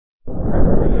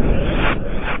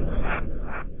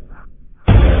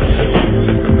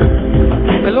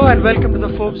and welcome to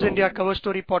the Forbes India Cover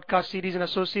Story podcast series in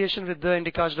association with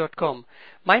theindicars.com.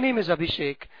 My name is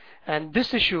Abhishek, and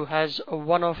this issue has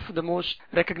one of the most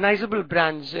recognizable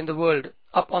brands in the world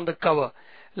up on the cover.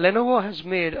 Lenovo has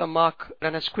made a mark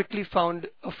and has quickly found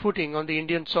a footing on the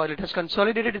Indian soil. It has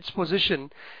consolidated its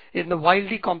position in the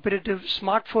wildly competitive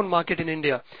smartphone market in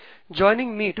India.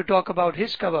 Joining me to talk about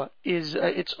his cover is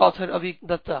its author Avik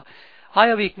Datta. Hi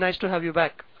Avik, nice to have you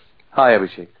back. Hi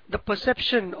Abhishek. The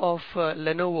perception of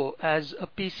Lenovo as a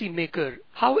PC maker,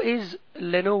 how is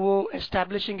Lenovo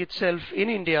establishing itself in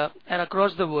India and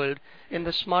across the world in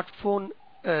the smartphone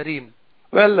realm?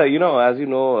 Well, as you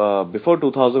know, before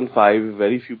 2005,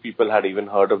 very few people had even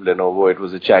heard of Lenovo. It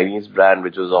was a Chinese brand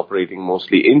which was operating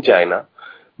mostly in China.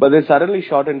 But they suddenly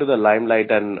shot into the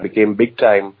limelight and became big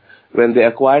time when they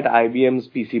acquired IBM's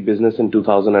PC business in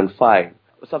 2005.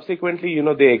 Subsequently,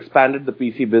 they expanded the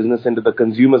PC business into the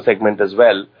consumer segment as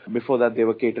well. Before that, they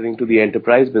were catering to the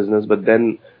enterprise business, but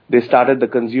then they started the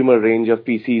consumer range of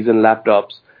PCs and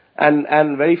laptops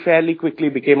and very fairly quickly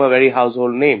became a very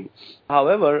household name.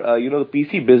 However, the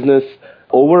PC business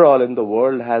overall in the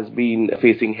world has been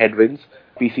facing headwinds.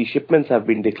 PC shipments have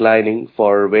been declining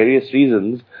for various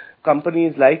reasons.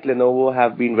 Companies like Lenovo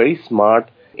have been very smart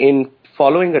in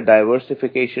following a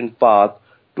diversification path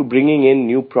to bringing in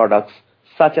new products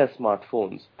such as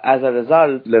smartphones. As a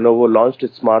result, Lenovo launched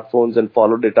its smartphones and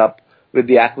followed it up with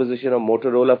the acquisition of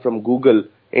Motorola from Google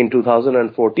in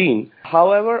 2014.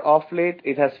 However, of late,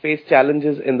 it has faced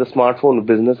challenges in the smartphone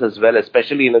business as well,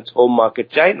 especially in its home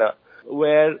market, China,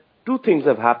 where two things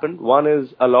have happened. One is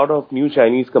a lot of new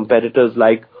Chinese competitors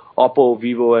like Oppo,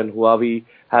 Vivo, and Huawei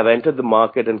have entered the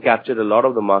market and captured a lot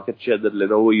of the market share that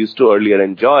Lenovo used to earlier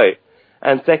enjoy.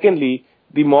 And secondly,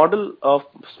 the model of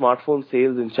smartphone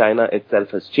sales in China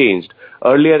itself has changed.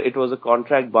 Earlier, it was a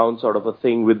contract-bound sort of a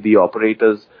thing with the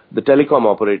operators, the telecom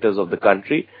operators of the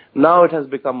country. Now it has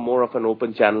become more of an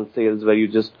open channel sales where you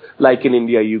just, like in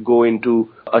India, you go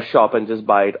into a shop and just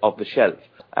buy it off the shelf.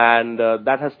 And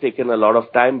that has taken a lot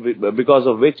of time, because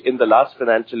of which in the last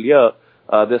financial year,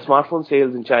 the smartphone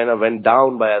sales in China went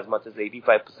down by as much as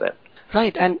 85%.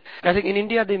 Right, and I think in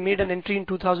India they made an entry in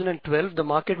 2012. The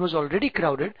market was already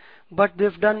crowded, but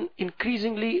they've done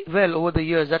increasingly well over the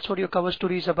years. That's what your cover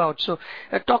story is about. So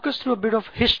talk us through a bit of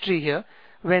history here.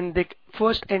 When they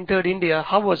first entered India,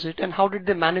 how was it and how did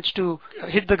they manage to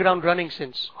hit the ground running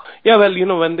since? Yeah,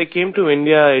 well, when they came to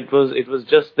India, it was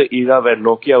just the era where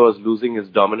Nokia was losing its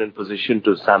dominant position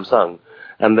to Samsung,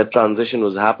 and the transition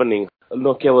was happening.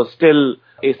 Nokia was still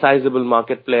a sizable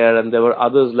market player, and there were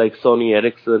others like Sony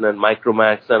Ericsson and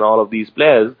Micromax and all of these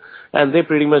players, and they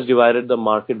pretty much divided the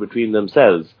market between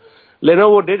themselves.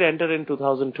 Lenovo did enter in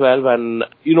 2012, and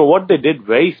what they did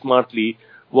very smartly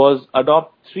was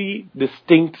adopt three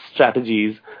distinct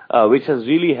strategies which has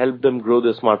really helped them grow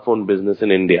the smartphone business in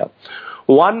India.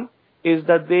 One is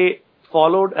that they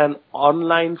followed an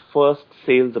online first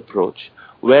sales approach,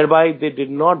 whereby they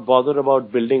did not bother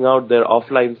about building out their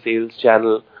offline sales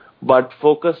channel, but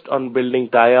focused on building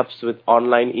tie-ups with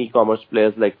online e-commerce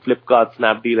players like Flipkart,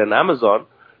 Snapdeal, and Amazon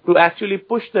to actually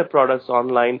push their products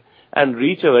online and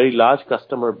reach a very large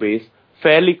customer base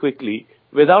fairly quickly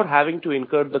without having to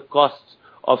incur the costs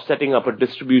of setting up a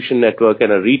distribution network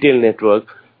and a retail network,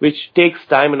 which takes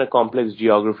time in a complex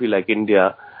geography like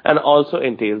India and also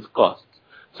entails costs.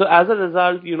 So as a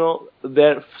result,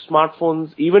 their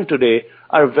smartphones even today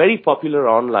are very popular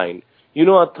online.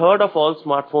 A third of all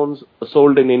smartphones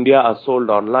sold in India are sold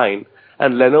online,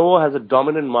 and Lenovo has a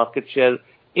dominant market share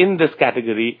in this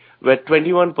category where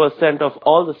 21% of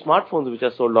all the smartphones which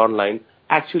are sold online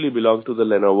actually belong to the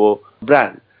Lenovo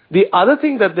brand. The other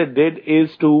thing that they did is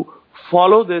to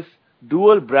follow this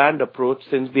dual brand approach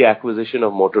since the acquisition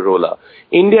of Motorola.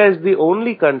 India is the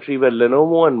only country where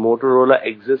Lenovo and Motorola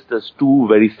exist as two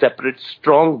very separate,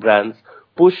 strong brands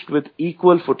pushed with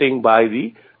equal footing by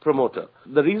the promoter.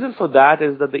 The reason for that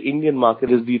is that the Indian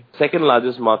market is the second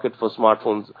largest market for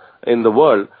smartphones in the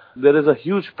world. There is a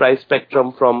huge price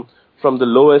spectrum from the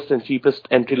lowest and cheapest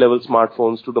entry-level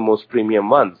smartphones to the most premium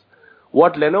ones.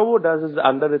 What Lenovo does is,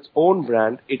 under its own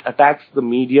brand, it attacks the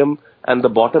medium and the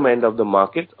bottom end of the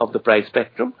market, of the price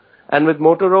spectrum. And with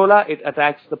Motorola, it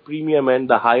attacks the premium end,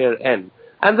 the higher end.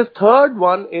 And the third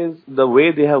one is the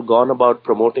way they have gone about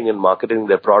promoting and marketing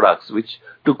their products, which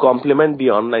to complement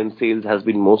the online sales has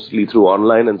been mostly through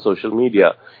online and social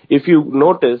media. If you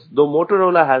notice, though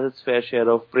Motorola has its fair share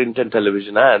of print and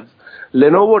television ads,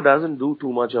 Lenovo doesn't do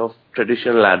too much of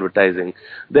traditional advertising.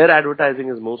 Their advertising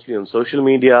is mostly on social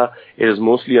media, it is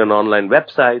mostly on online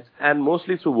websites, and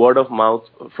mostly through word of mouth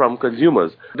from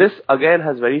consumers. This again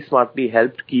has very smartly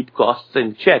helped keep costs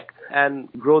in check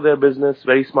and grow their business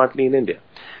very smartly in India.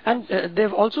 And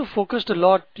they've also focused a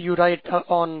lot, you write,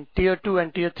 on tier 2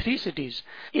 and tier 3 cities.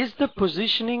 Is the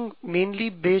positioning mainly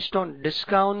based on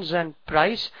discounts and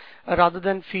price rather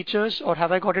than features, or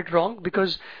have I got it wrong?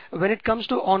 Because when it comes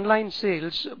to online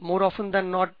sales, more often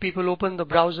than not, people open the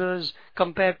browsers,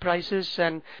 compare prices,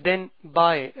 and then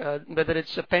buy, whether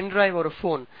it's a pen drive or a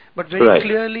phone. But very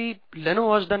clearly,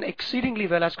 Lenovo has done exceedingly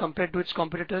well as compared to its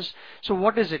competitors. So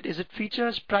what is it? Is it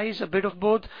features, price, a bit of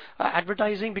both,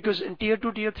 advertising? Because in tier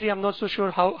 2, tier 3, I'm not so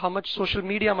sure how much social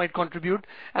media might contribute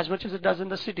as much as it does in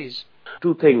the cities.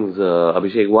 Two things,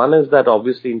 Abhishek. One is that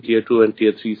obviously in tier 2 and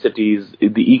tier 3 cities,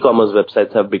 the e-commerce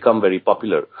websites have become very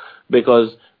popular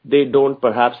because they don't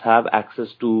perhaps have access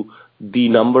to the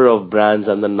number of brands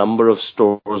and the number of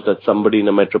stores that somebody in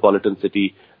a metropolitan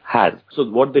city has. So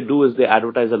what they do is they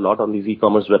advertise a lot on these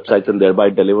e-commerce websites and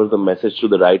thereby deliver the message to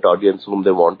the right audience whom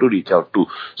they want to reach out to.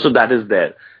 So that is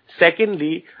there.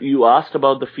 Secondly, you asked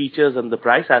about the features and the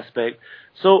price aspect.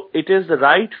 So it is the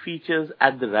right features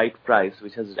at the right price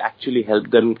which has actually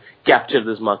helped them capture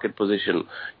this market position.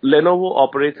 Lenovo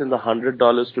operates in the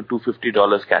 $100 to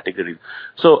 $250 category.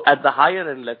 So at the higher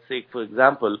end, let's say, for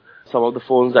example, some of the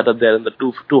phones that are there in the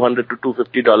 $200 to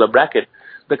 $250 bracket,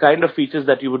 the kind of features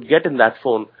that you would get in that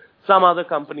phone, some other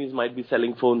companies might be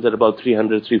selling phones at about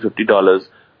 $300, $350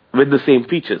 with the same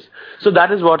features. So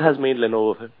that is what has made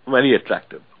Lenovo very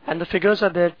attractive. And the figures are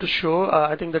there to show.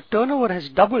 I think the turnover has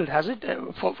doubled, has it?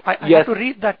 I Yes. had to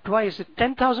read that twice.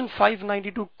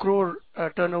 10,592 crore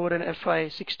turnover in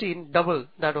FY16, double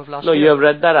that of last year. No, you have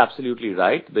read that absolutely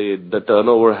right. The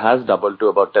turnover has doubled to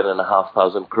about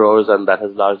 10,500 crores, and that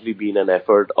has largely been an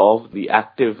effort of the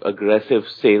active, aggressive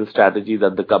sales strategy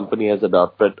that the company has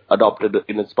adopted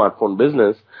in its smartphone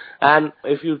business. And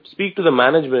if you speak to the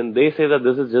management, they say that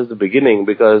this is just the beginning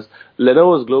because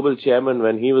Lenovo's global chairman,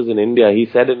 when he was in India, he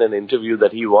said in an interview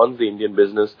that he wants the Indian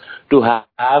business to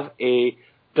have a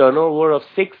turnover of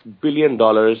 $6 billion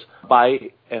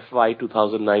by FY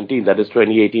 2019, that is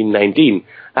 2018-19,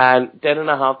 and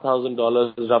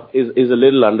 $10,500 is a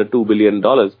little under $2 billion,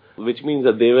 which means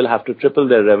that they will have to triple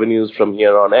their revenues from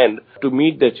here on end to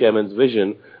meet their chairman's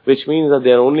vision, which means that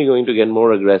they're only going to get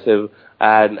more aggressive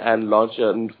and launch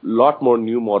a lot more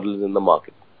new models in the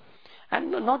market.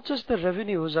 And not just the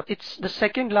revenues, it's the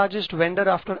second largest vendor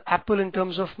after Apple in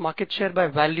terms of market share by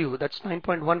value. That's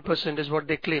 9.1% is what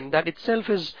they claim. That itself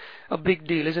is a big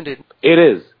deal, isn't it? It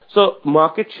is. So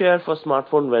market share for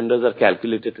smartphone vendors are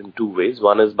calculated in two ways.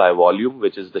 One is by volume,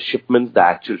 which is the shipments, the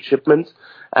actual shipments.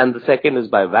 And the second is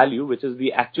by value, which is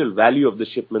the actual value of the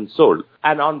shipments sold.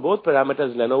 And on both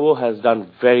parameters, Lenovo has done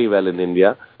very well in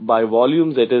India. By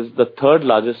volumes, it is the third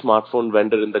largest smartphone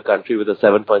vendor in the country with a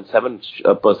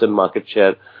 7.7% market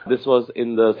share. This was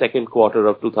in the second quarter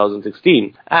of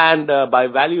 2016. And by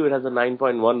value, it has a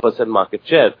 9.1% market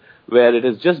share, where it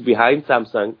is just behind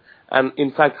Samsung and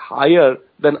in fact higher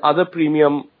than other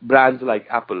premium brands like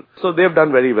Apple. So they've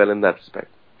done very well in that respect.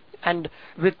 And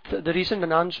with the recent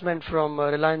announcement from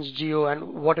Reliance Jio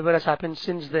and whatever has happened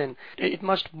since then, it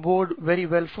must bode very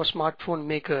well for smartphone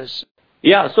makers.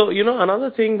 Yeah, so,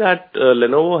 another thing that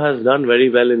Lenovo has done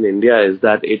very well in India is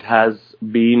that it has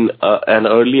been an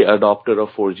early adopter of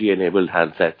 4G-enabled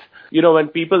handsets. When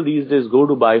people these days go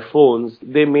to buy phones,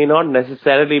 they may not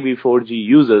necessarily be 4G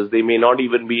users, they may not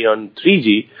even be on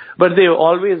 3G, but they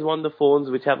always want the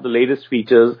phones which have the latest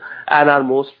features and are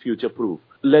most future-proof.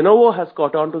 Lenovo has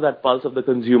caught on to that pulse of the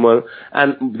consumer,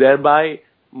 and thereby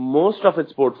most of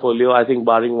its portfolio, I think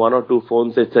barring one or two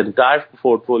phones, its entire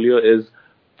portfolio is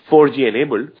 4G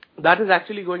enabled. That is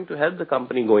actually going to help the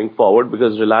company going forward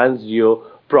because Reliance Jio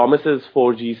promises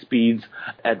 4G speeds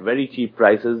at very cheap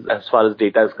prices as far as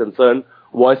data is concerned.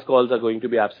 Voice calls are going to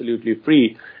be absolutely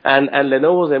free. And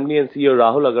Lenovo's MD and CEO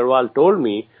Rahul Agarwal told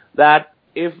me that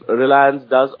if Reliance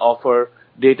does offer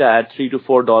data at $3 to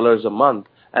 $4 a month,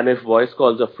 and if voice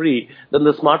calls are free, then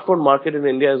the smartphone market in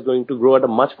India is going to grow at a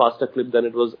much faster clip than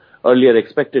it was earlier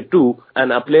expected to.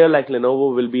 And a player like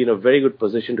Lenovo will be in a very good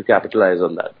position to capitalize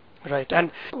on that. Right.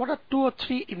 And what are two or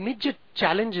three immediate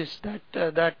challenges that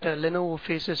Lenovo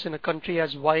faces in a country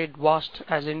as wide, vast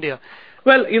as India?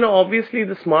 Well, obviously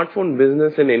the smartphone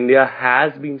business in India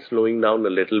has been slowing down a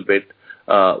little bit,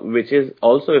 which is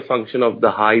also a function of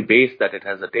the high base that it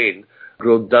has attained.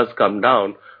 Growth does come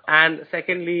down. And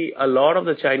secondly, a lot of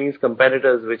the Chinese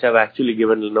competitors which have actually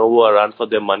given Lenovo a run for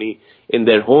their money in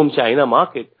their home China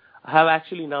market have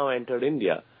actually now entered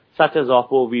India, such as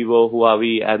Oppo, Vivo,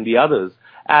 Huawei, and the others.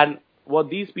 And what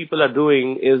these people are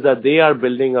doing is that they are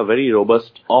building a very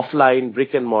robust offline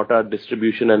brick-and-mortar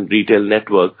distribution and retail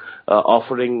network,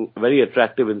 offering very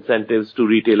attractive incentives to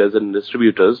retailers and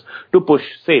distributors to push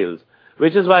sales.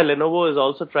 which is why Lenovo is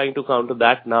also trying to counter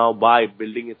that now by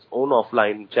building its own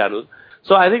offline channel.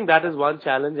 So I think that is one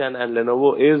challenge, and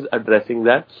Lenovo is addressing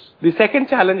that. The second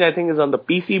challenge, I think, is on the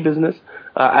PC business.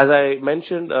 As I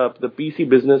mentioned, the PC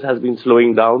business has been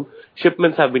slowing down.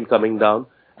 Shipments have been coming down.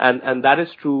 And that is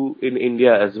true in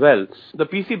India as well. The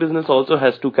PC business also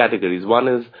has two categories. One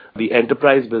is the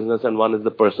enterprise business and one is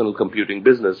the personal computing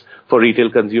business for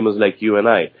retail consumers like you and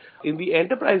I. In the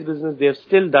enterprise business, they have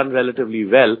still done relatively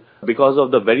well because of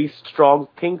the very strong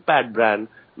ThinkPad brand,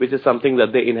 which is something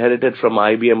that they inherited from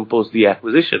IBM post the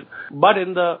acquisition. But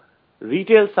in the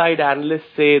retail side,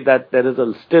 analysts say that there is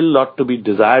still a lot to be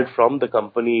desired from the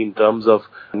company in terms of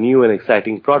new and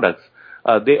exciting products.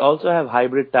 They also have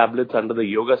hybrid tablets under the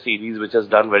Yoga series, which has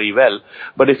done very well.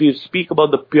 But if you speak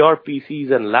about the pure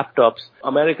PCs and laptops,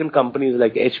 American companies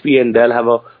like HP and Dell have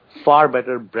a far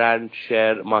better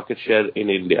market share in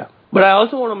India. But I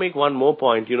also want to make one more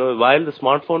point. While the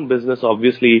smartphone business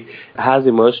obviously has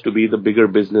emerged to be the bigger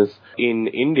business in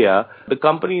India, the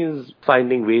company is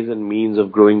finding ways and means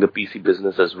of growing the PC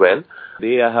business as well.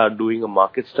 They are doing a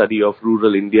market study of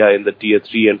rural India in the tier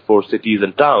 3 and 4 cities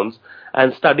and towns,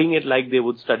 and studying it like they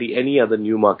would study any other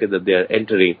new market that they are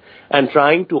entering, and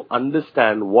trying to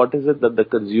understand what is it that the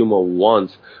consumer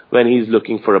wants when he's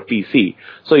looking for a PC.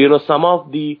 So, some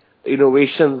of the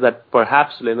innovations that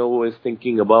perhaps Lenovo is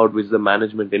thinking about, which the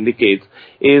management indicates,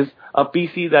 is a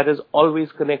PC that is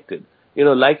always connected.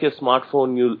 Like your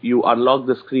smartphone, you unlock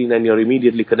the screen and you're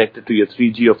immediately connected to your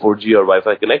 3G or 4G or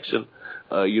Wi-Fi connection.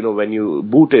 When you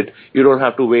boot it, you don't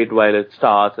have to wait while it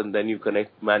starts and then you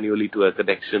connect manually to a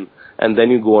connection and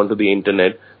then you go onto the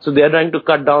internet. So they're trying to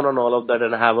cut down on all of that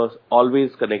and have a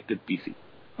always connected PC.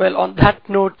 Well, on that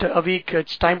note, Avik,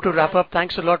 it's time to wrap up.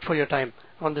 Thanks a lot for your time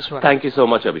on this one. Thank you so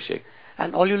much, Abhishek.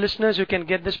 And all you listeners, you can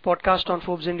get this podcast on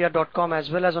ForbesIndia.com as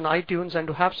well as on iTunes. And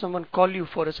to have someone call you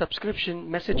for a subscription,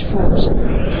 message Forbes to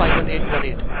 5180.